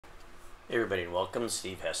Hey everybody and welcome.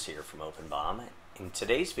 Steve Hess here from OpenBOM. In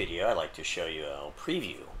today's video I'd like to show you a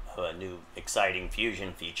preview of a new exciting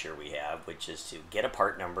Fusion feature we have, which is to get a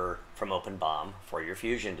part number from OpenBOM for your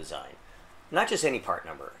Fusion design. Not just any part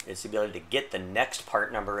number, it's the ability to get the next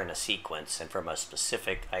part number in a sequence and from a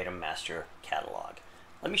specific item master catalog.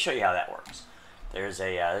 Let me show you how that works. There's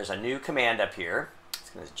a new command up here.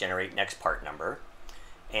 It's going to generate next part number.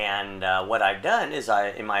 And what I've done is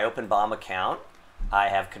in my OpenBOM account I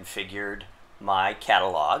have configured my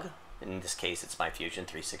catalog. In this case, it's my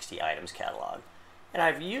Fusion360 items catalog. And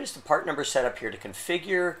I've used the part number setup here to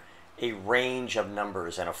configure a range of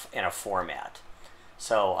numbers in a format.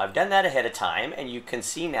 So I've done that ahead of time, and you can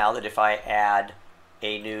see now that if I add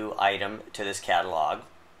a new item to this catalog,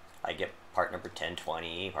 I get part number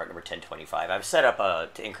 1020, part number 1025. I've set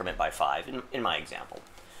up to increment by 5 in my example.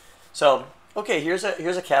 So okay, here's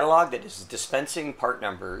a catalog that is dispensing part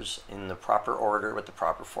numbers in the proper order with the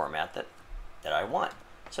proper format that I want.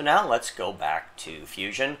 So now let's go back to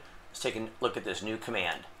Fusion. Let's take a look at this new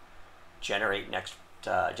command, generate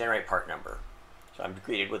part number. So I'm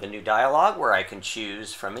greeted with a new dialog where I can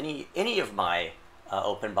choose from any of my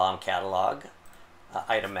OpenBOM catalog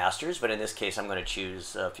item masters, but in this case I'm going to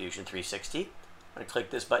choose Fusion360. I'm going to click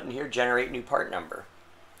this button here, generate new part number.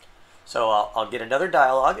 So I'll get another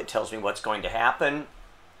dialog. It tells me what's going to happen.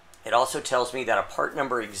 It also tells me that a part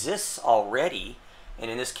number exists already, and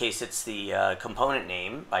in this case it's the component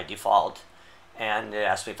name by default, and it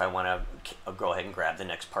asks me if I want to go ahead and grab the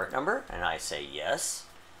next part number, and I say yes,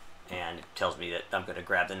 and it tells me that I'm going to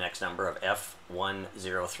grab the next number of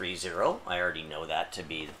F1030. I already know that to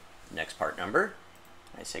be the next part number.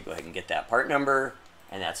 I say go ahead and get that part number,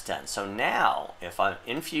 and that's done. So now if I'm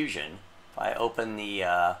in Fusion, if I open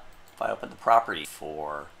the property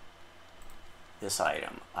for this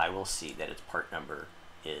item, I will see that its part number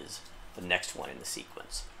is the next one in the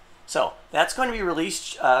sequence. So that's going to be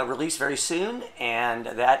released very soon, and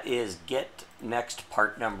that is get next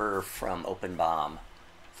part number from OpenBOM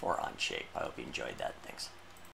for Onshape. I hope you enjoyed that. Thanks.